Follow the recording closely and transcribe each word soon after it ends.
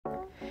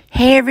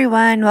Hey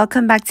everyone,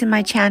 welcome back to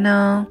my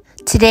channel.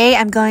 Today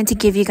I'm going to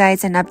give you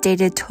guys an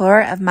updated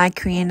tour of my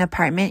Korean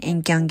apartment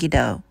in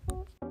Gyeonggi-do.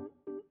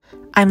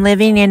 I'm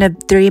living in a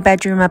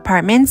 3-bedroom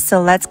apartment,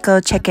 so let's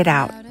go check it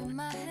out.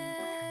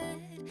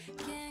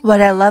 What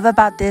I love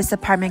about this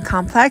apartment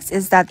complex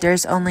is that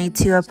there's only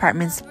 2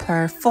 apartments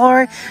per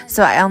floor,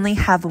 so I only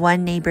have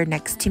one neighbor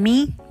next to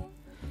me.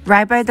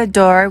 Right by the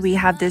door, we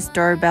have this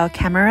doorbell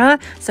camera,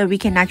 so we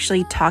can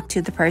actually talk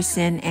to the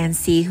person and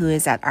see who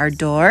is at our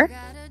door.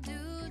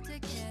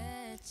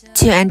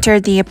 To enter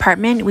the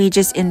apartment, we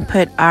just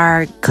input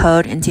our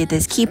code into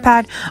this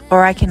keypad,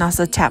 or I can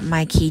also tap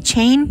my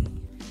keychain.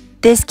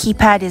 This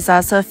keypad is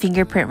also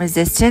fingerprint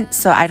resistant,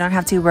 so I don't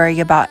have to worry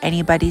about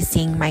anybody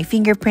seeing my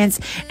fingerprints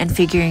and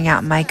figuring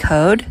out my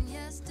code.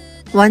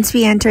 Once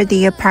we enter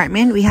the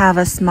apartment, we have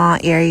a small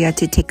area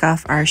to take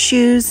off our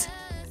shoes.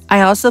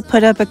 I also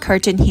put up a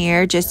curtain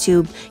here just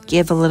to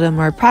give a little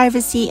more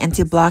privacy and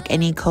to block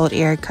any cold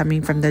air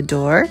coming from the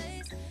door.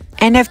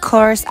 And of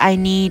course, I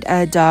need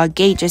a dog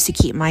gate just to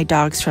keep my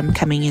dogs from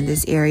coming in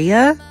this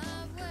area.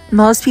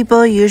 Most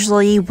people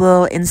usually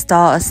will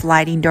install a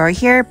sliding door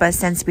here, but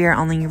since we are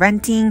only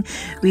renting,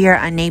 we are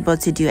unable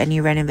to do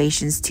any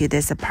renovations to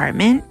this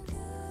apartment.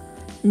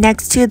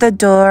 Next to the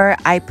door,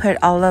 I put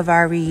all of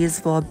our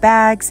reusable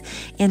bags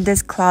in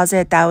this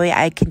closet. That way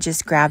I can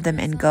just grab them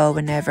and go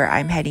whenever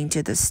I'm heading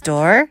to the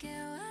store.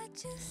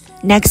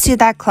 Next to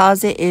that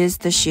closet is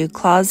the shoe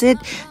closet.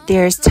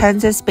 There's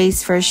tons of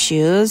space for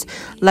shoes.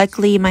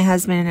 Luckily, my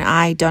husband and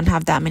I don't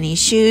have that many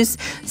shoes,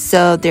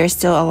 so there's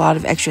still a lot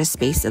of extra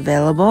space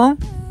available.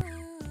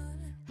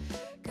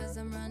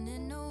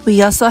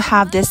 We also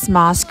have this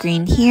small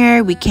screen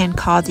here. We can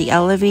call the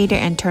elevator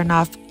and turn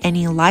off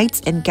any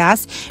lights and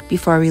gas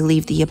before we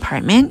leave the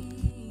apartment.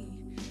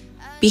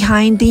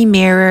 Behind the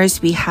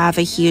mirrors, we have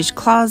a huge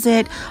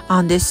closet.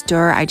 On this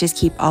door, I just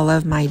keep all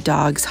of my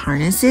dog's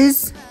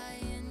harnesses.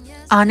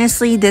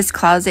 Honestly, this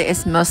closet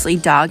is mostly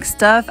dog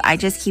stuff. I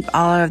just keep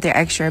all of their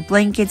extra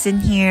blankets in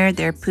here,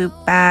 their poop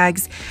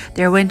bags,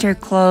 their winter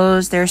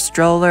clothes, their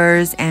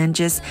strollers, and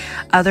just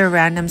other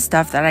random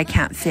stuff that I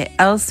can't fit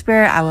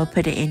elsewhere. I will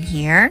put it in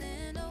here.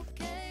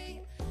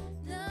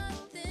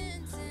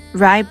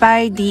 Right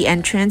by the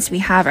entrance, we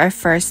have our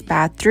first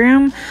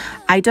bathroom.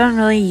 I don't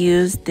really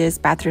use this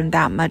bathroom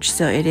that much,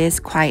 so it is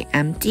quite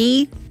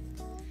empty.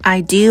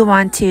 I do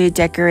want to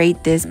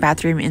decorate this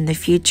bathroom in the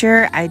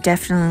future. I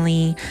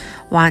definitely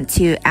want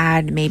to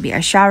add maybe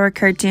a shower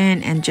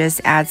curtain and just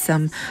add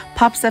some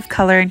pops of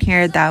color in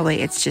here. That way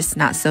it's just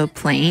not so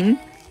plain.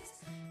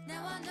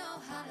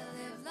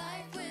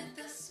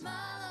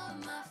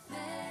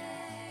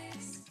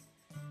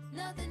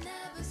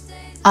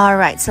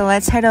 Alright, so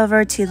let's head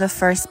over to the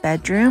first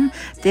bedroom.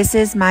 This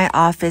is my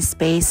office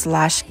space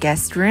 /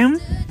 guest room.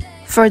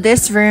 For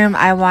this room,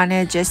 I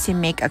wanted just to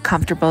make a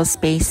comfortable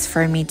space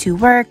for me to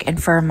work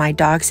and for my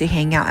dogs to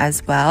hang out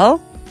as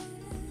well.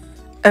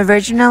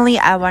 Originally,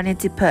 I wanted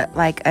to put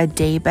like a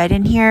day bed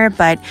in here,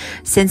 but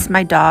since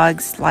my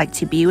dogs like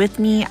to be with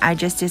me, I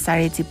just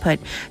decided to put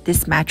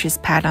this mattress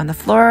pad on the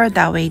floor.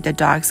 That way the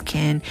dogs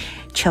can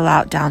chill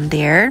out down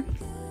there.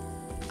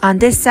 On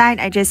this side,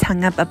 I just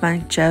hung up a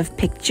bunch of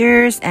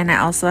pictures, and I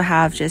also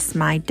have just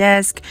my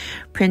desk,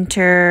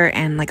 printer,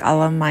 and like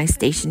all of my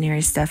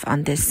stationery stuff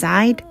on this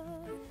side.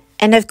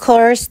 And of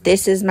course,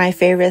 this is my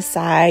favorite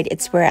side.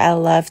 It's where I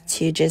love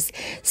to just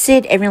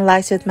sit and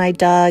relax with my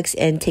dogs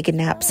and take a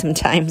nap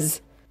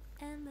sometimes.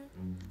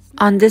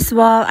 On this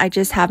wall, I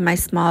just have my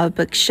small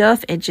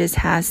bookshelf. It just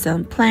has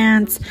some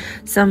plants,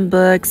 some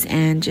books,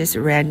 and just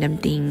random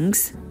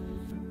things.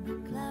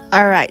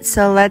 Alright,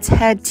 so let's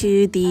head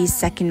to the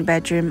second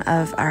bedroom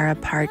of our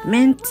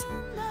apartment.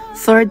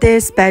 For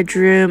this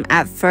bedroom,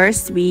 at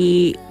first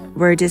we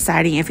were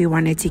deciding if we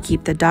wanted to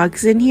keep the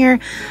dogs in here,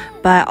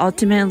 but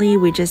ultimately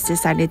we just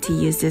decided to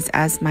use this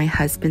as my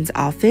husband's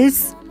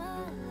office.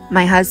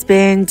 My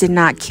husband did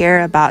not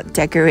care about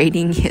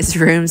decorating his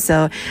room,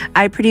 so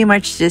I pretty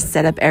much just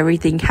set up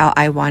everything how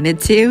I wanted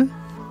to.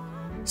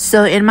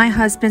 So in my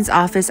husband's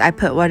office, I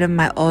put one of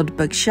my old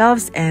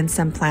bookshelves and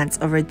some plants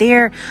over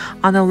there.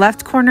 On the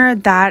left corner,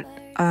 that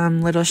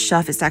little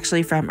shelf is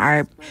actually from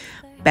our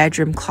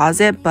bedroom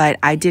closet, but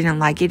I didn't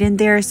like it in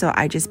there, so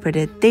I just put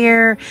it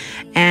there.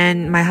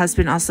 And my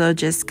husband also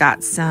just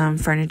got some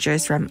furniture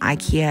from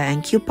IKEA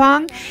and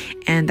Coupang,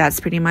 and that's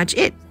pretty much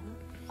it.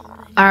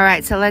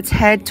 Alright, so let's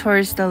head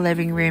towards the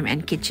living room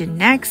and kitchen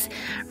next.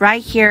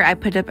 Right here, I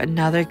put up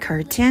another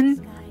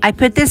curtain. I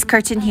put this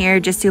curtain here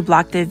just to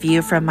block the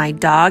view from my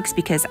dogs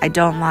because I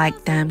don't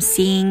like them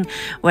seeing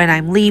when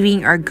I'm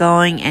leaving or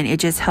going, and it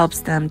just helps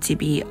them to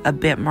be a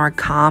bit more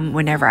calm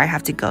whenever I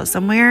have to go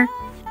somewhere.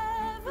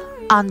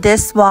 On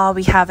this wall,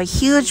 we have a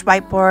huge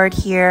whiteboard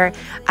here.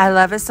 I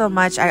love it so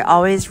much. I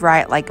always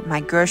write like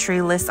my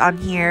grocery list on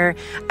here.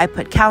 I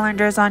put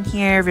calendars on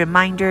here,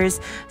 reminders.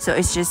 So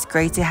it's just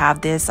great to have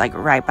this like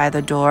right by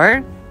the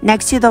door.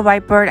 Next to the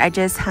whiteboard, I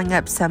just hung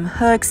up some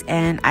hooks,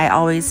 and I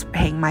always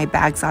hang my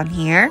bags on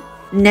here.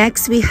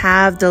 Next, we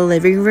have the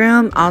living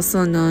room,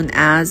 also known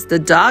as the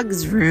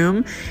dog's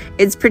room.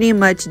 It's pretty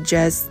much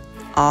just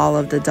all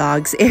of the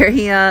dog's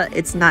area.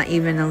 It's not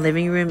even a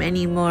living room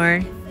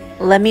anymore.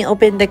 Let me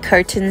open the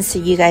curtains so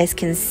you guys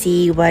can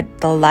see what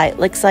the light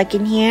looks like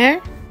in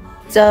here.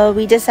 So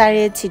we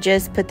decided to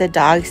just put the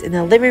dogs in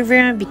the living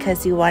room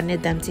because we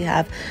wanted them to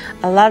have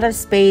a lot of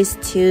space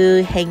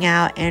to hang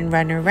out and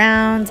run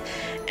around.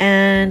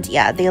 And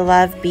yeah, they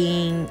love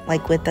being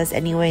like with us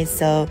anyway,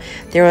 so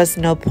there was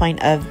no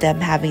point of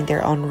them having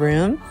their own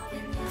room.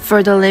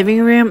 For the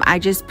living room, I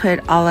just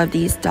put all of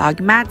these dog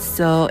mats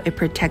so it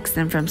protects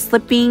them from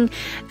slipping.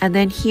 And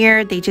then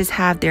here, they just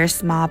have their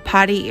small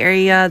potty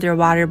area, their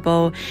water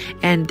bowl,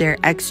 and their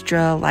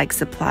extra like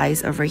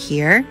supplies over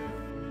here.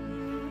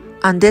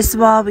 On this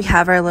wall, we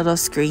have our little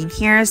screen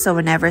here, so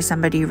whenever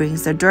somebody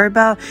rings the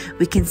doorbell,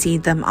 we can see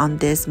them on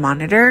this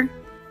monitor.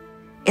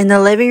 In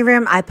the living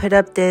room, I put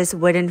up this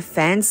wooden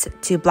fence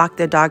to block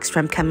the dogs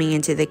from coming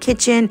into the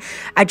kitchen.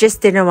 I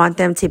just didn't want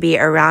them to be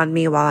around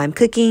me while I'm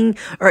cooking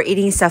or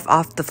eating stuff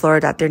off the floor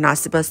that they're not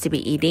supposed to be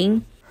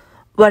eating.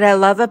 What I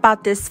love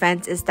about this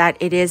fence is that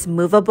it is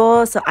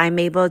movable, so I'm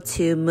able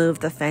to move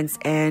the fence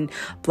and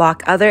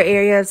block other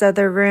areas of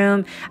the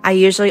room. I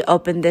usually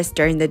open this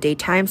during the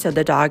daytime so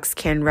the dogs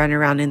can run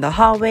around in the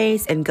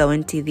hallways and go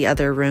into the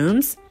other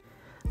rooms.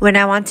 When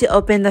I want to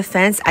open the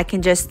fence, I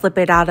can just slip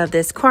it out of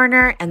this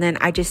corner and then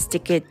I just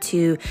stick it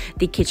to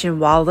the kitchen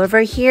wall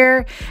over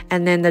here.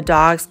 And then the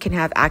dogs can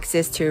have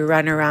access to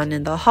run around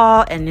in the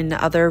hall and in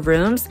the other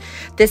rooms.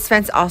 This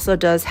fence also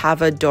does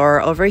have a door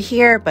over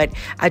here, but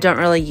I don't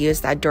really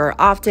use that door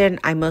often.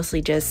 I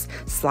mostly just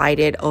slide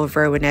it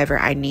over whenever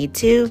I need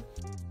to.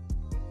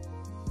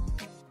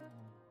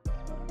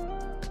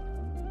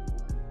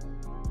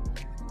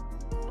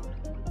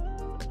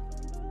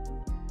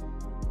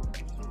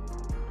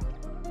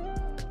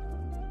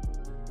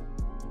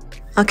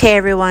 Okay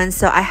everyone,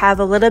 so I have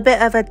a little bit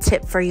of a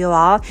tip for you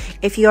all.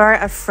 If you are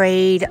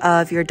afraid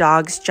of your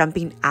dogs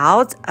jumping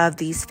out of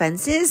these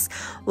fences,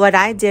 what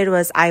I did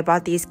was I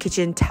bought these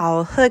kitchen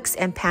towel hooks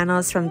and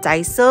panels from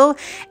Daiso,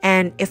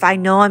 and if I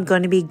know I'm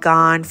going to be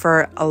gone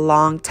for a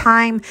long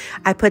time,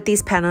 I put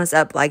these panels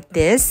up like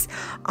this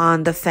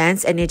on the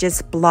fence and it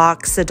just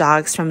blocks the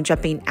dogs from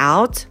jumping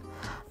out.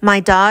 My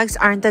dogs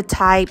aren't the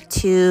type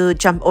to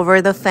jump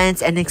over the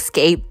fence and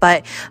escape,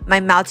 but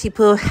my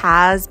Maltipoo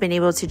has been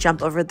able to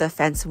jump over the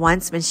fence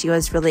once when she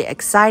was really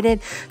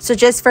excited. So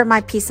just for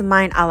my peace of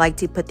mind, I like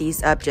to put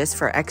these up just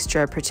for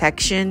extra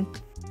protection.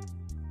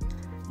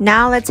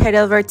 Now let's head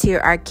over to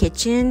our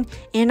kitchen.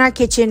 In our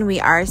kitchen, we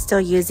are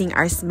still using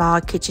our small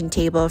kitchen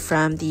table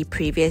from the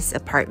previous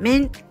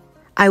apartment.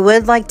 I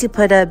would like to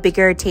put a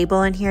bigger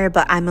table in here,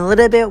 but I'm a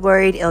little bit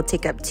worried it'll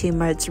take up too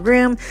much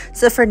room.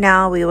 So for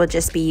now, we will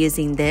just be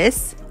using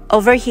this.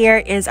 Over here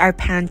is our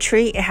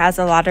pantry. It has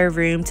a lot of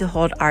room to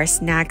hold our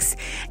snacks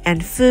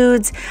and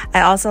foods.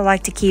 I also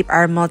like to keep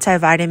our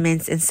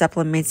multivitamins and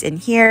supplements in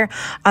here.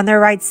 On the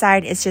right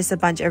side is just a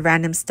bunch of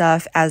random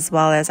stuff as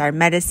well as our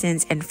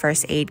medicines and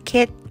first aid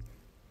kit.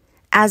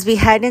 As we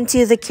head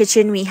into the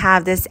kitchen, we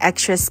have this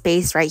extra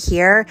space right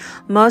here.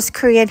 Most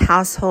Korean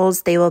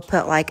households, they will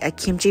put like a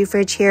kimchi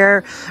fridge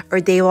here,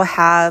 or they will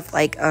have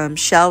like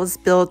shelves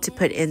built to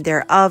put in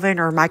their oven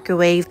or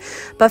microwave.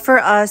 But for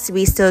us,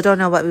 we still don't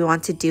know what we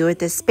want to do with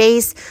this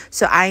space.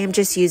 So I am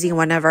just using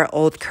one of our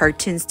old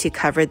curtains to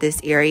cover this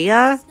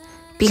area.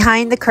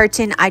 Behind the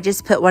curtain, I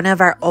just put one of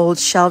our old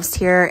shelves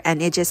here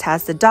and it just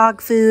has the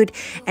dog food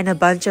and a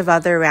bunch of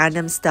other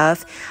random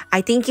stuff. I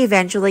think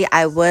eventually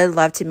I would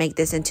love to make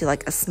this into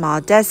like a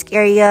small desk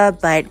area,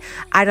 but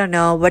I don't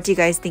know. What do you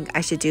guys think I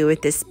should do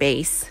with this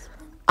space?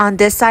 On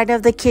this side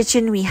of the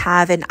kitchen, we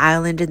have an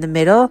island in the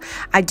middle.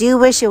 I do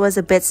wish it was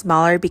a bit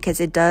smaller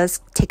because it does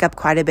take up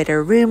quite a bit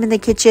of room in the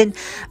kitchen,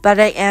 but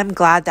I am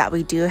glad that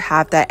we do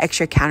have that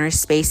extra counter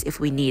space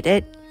if we need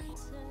it.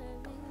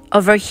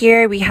 Over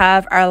here, we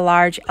have our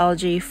large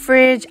LG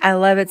fridge. I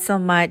love it so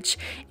much.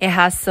 It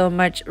has so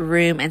much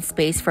room and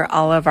space for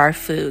all of our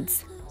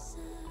foods.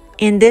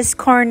 In this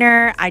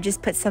corner, I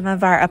just put some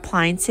of our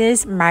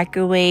appliances,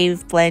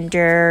 microwave,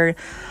 blender,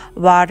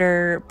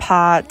 water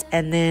pot,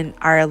 and then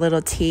our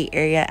little tea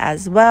area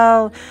as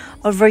well.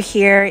 Over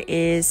here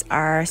is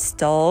our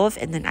stove,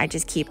 and then I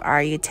just keep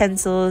our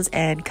utensils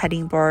and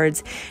cutting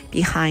boards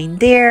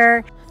behind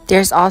there.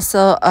 There's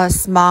also a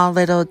small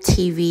little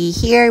TV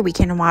here. We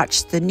can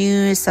watch the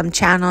news, some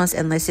channels,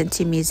 and listen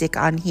to music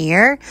on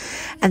here.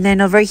 And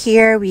then over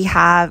here, we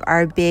have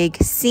our big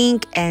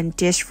sink and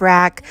dish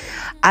rack.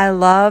 I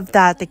love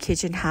that the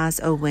kitchen has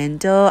a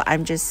window.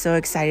 I'm just so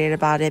excited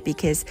about it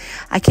because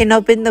I can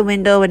open the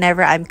window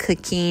whenever I'm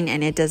cooking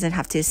and it doesn't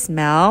have to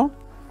smell.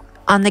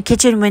 On the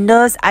kitchen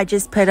windows, I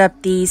just put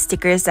up these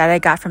stickers that I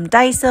got from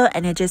Daiso,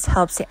 and it just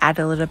helps to add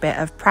a little bit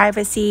of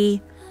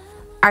privacy.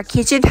 Our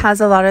kitchen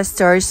has a lot of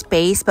storage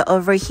space, but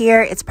over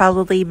here, it's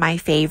probably my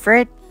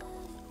favorite.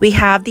 We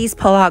have these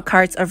pull-out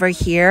carts over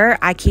here.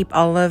 I keep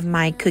all of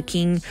my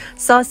cooking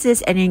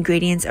sauces and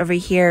ingredients over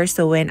here,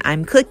 so when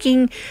I'm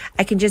cooking,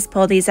 I can just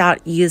pull these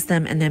out, use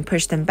them, and then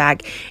push them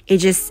back. It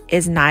just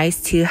is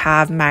nice to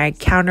have my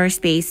counter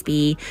space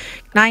be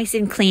nice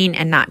and clean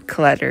and not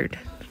cluttered.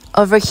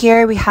 Over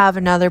here, we have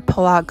another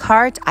pull-out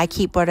cart. I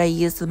keep what I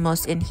use the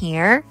most in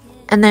here.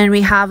 And then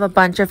we have a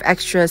bunch of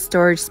extra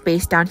storage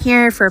space down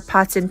here for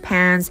pots and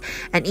pans.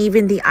 And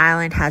even the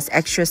island has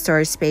extra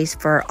storage space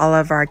for all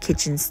of our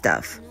kitchen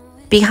stuff.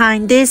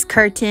 Behind this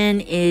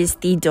curtain is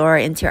the door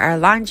into our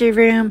laundry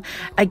room.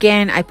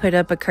 Again, I put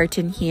up a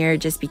curtain here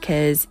just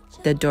because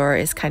the door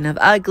is kind of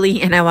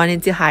ugly and I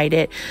wanted to hide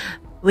it.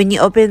 When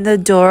you open the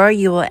door,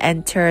 you will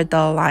enter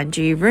the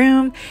laundry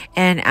room.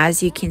 And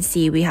as you can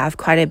see, we have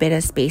quite a bit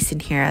of space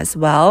in here as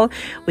well.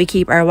 We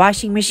keep our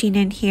washing machine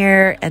in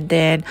here. And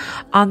then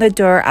on the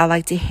door, I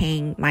like to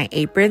hang my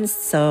aprons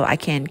so I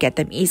can get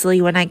them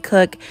easily when I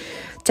cook.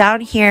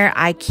 Down here,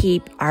 I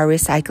keep our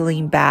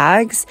recycling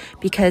bags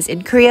because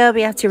in Korea,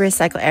 we have to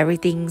recycle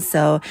everything.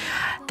 So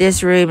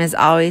this room is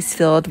always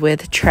filled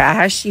with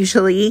trash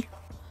usually.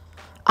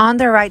 On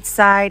the right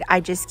side, I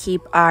just keep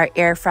our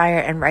air fryer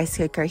and rice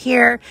cooker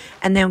here.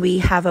 And then we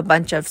have a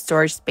bunch of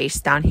storage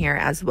space down here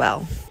as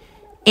well.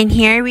 In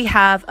here, we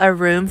have a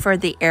room for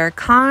the air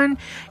con.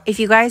 If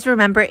you guys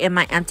remember in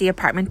my empty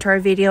apartment tour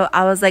video,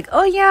 I was like,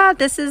 oh yeah,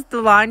 this is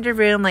the laundry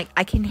room. Like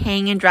I can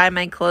hang and dry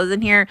my clothes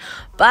in here,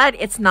 but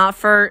it's not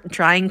for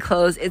drying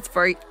clothes. It's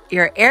for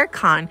your air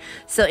con.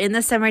 So in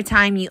the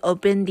summertime, you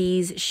open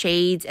these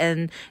shades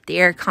and the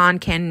air con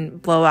can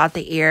blow out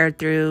the air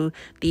through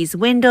these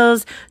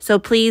windows. So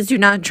please do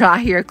not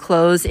dry your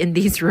clothes in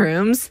these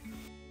rooms.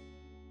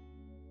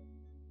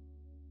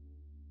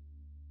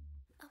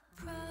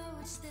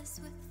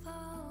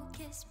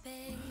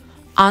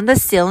 On the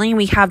ceiling,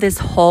 we have this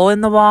hole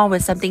in the wall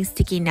with something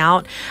sticking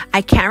out.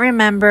 I can't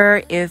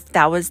remember if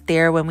that was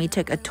there when we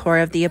took a tour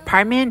of the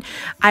apartment.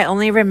 I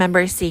only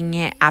remember seeing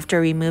it after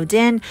we moved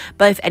in.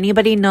 But if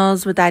anybody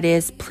knows what that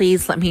is,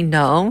 please let me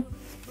know.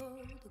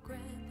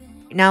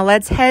 Now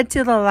let's head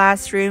to the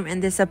last room in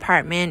this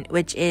apartment,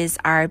 which is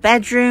our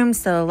bedroom.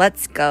 So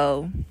let's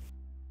go.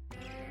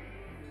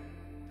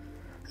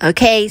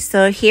 Okay,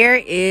 so here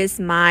is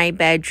my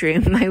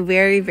bedroom, my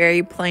very,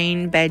 very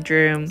plain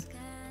bedroom.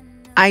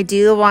 I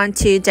do want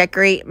to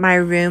decorate my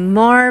room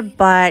more,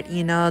 but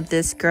you know,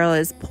 this girl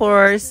is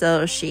poor,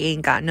 so she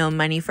ain't got no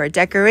money for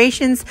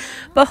decorations.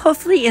 But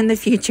hopefully in the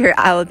future,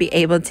 I will be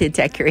able to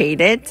decorate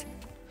it.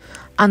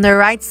 On the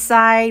right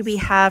side, we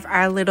have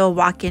our little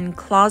walk-in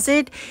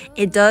closet.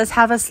 It does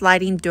have a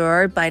sliding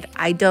door, but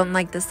I don't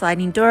like the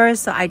sliding door,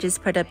 so I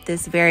just put up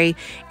this very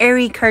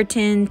airy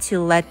curtain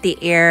to let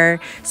the air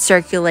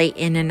circulate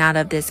in and out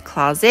of this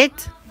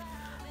closet.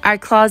 Our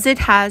closet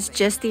has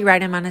just the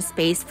right amount of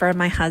space for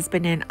my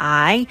husband and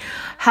I.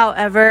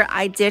 However,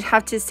 I did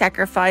have to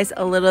sacrifice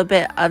a little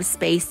bit of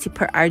space to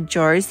put our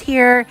drawers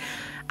here.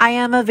 I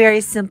am a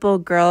very simple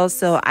girl,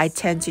 so I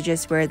tend to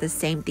just wear the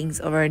same things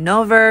over and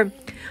over.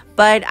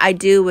 But I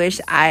do wish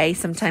I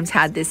sometimes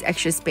had this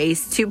extra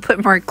space to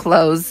put more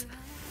clothes.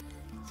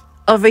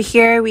 Over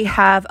here, we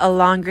have a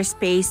longer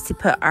space to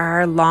put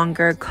our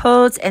longer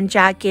coats and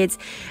jackets.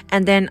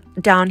 And then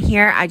down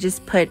here, I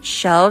just put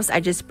shelves.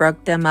 I just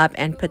broke them up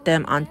and put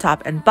them on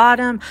top and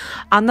bottom.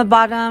 On the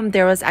bottom,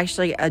 there was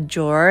actually a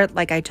drawer.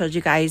 Like I told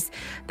you guys,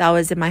 that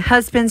was in my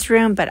husband's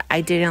room, but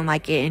I didn't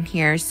like it in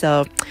here,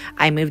 so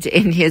I moved it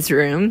in his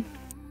room.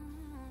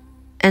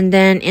 And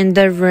then in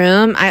the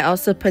room, I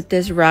also put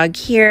this rug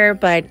here,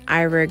 but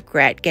I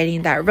regret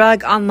getting that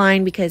rug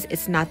online because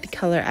it's not the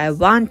color I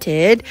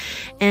wanted.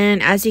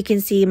 And as you can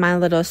see, my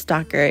little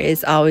stalker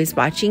is always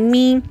watching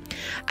me.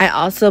 I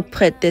also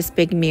put this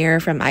big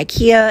mirror from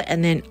IKEA,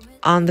 and then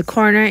on the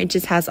corner, it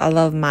just has all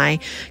of my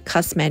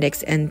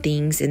cosmetics and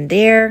things in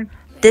there.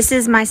 This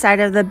is my side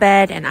of the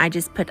bed, and I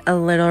just put a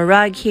little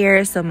rug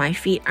here so my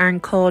feet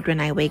aren't cold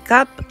when I wake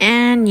up.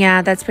 And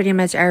yeah, that's pretty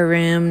much our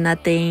room.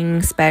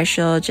 Nothing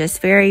special,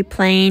 just very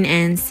plain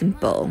and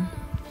simple.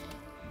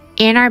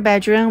 In our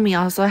bedroom, we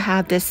also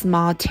have this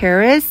small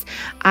terrace.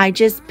 I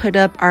just put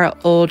up our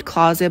old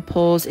closet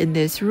poles in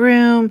this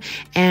room,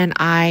 and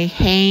I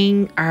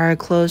hang our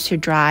clothes to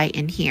dry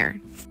in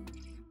here.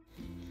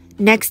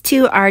 Next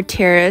to our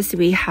terrace,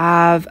 we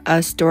have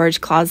a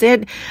storage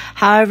closet.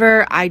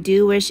 However, I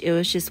do wish it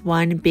was just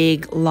one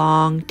big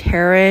long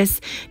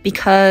terrace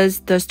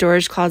because the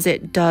storage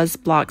closet does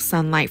block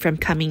sunlight from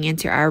coming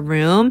into our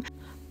room.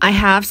 I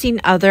have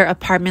seen other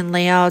apartment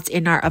layouts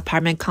in our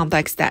apartment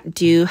complex that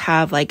do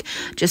have like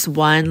just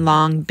one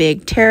long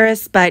big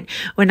terrace, but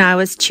when I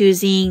was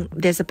choosing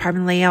this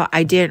apartment layout,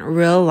 I didn't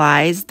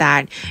realize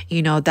that,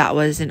 you know, that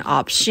was an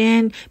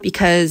option,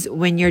 because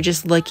when you're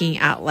just looking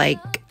at like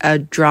a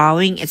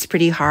drawing, it's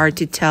pretty hard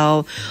to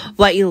tell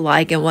what you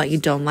like and what you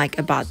don't like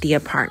about the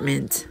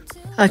apartment.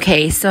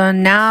 Okay, so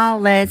now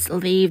let's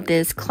leave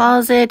this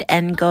closet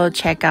and go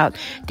check out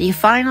the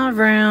final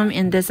room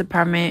in this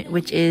apartment,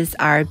 which is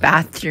our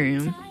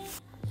bathroom.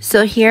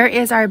 So here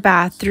is our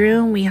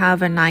bathroom. We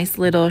have a nice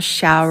little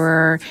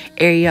shower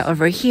area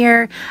over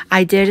here.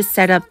 I did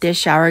set up this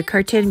shower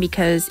curtain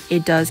because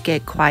it does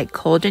get quite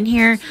cold in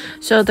here.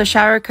 So the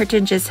shower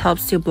curtain just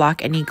helps to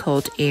block any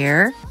cold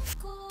air.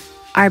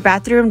 Our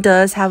bathroom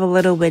does have a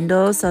little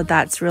window, so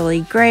that's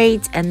really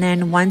great. And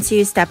then once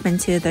you step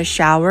into the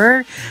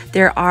shower,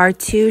 there are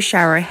 2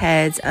 shower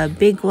heads, a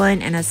big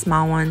one and a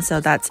small one.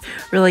 So that's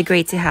really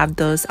great to have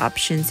those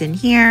options in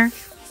here.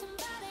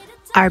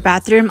 Our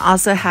bathroom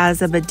also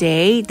has a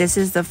bidet. This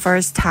is the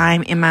first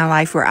time in my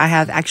life where I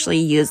have actually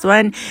used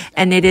one,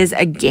 and it is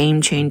a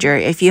game changer.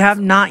 If you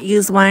have not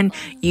used one,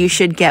 you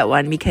should get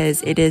one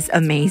because it is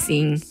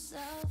amazing.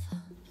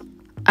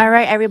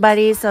 Alright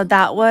everybody, so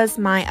that was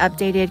my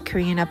updated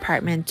Korean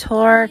apartment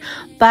tour,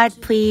 but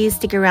please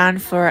stick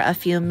around for a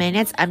few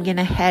minutes. I'm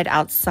gonna head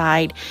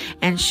outside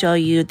and show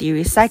you the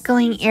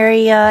recycling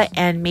area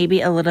and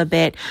maybe a little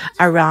bit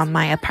around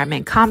my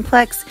apartment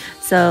complex.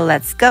 So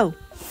let's go.